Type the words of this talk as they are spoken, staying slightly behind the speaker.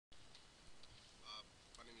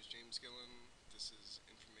Skillen. This is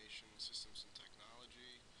Information Systems and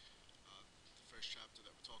Technology. The first chapter that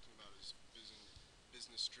we're talking about is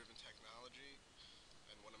business-driven technology,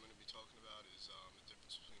 and what I'm going to be talking about is the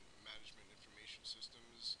difference between management information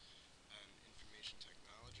systems and information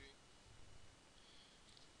technology.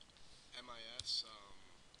 MIS,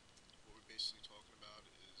 what we're basically talking about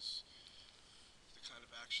is the kind of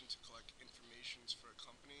action to collect informations for a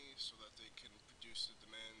company so that they can produce the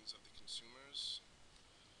demands of the consumers.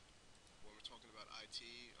 When we're talking about IT,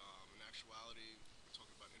 in actuality, we're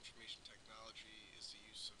talking about information technology is the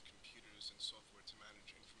use of computers and software to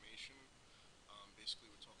manage information.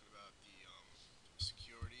 Basically, we're talking about the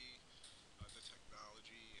security, the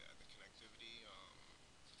technology, and the connectivity. I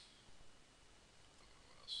don't know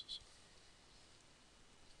what else is.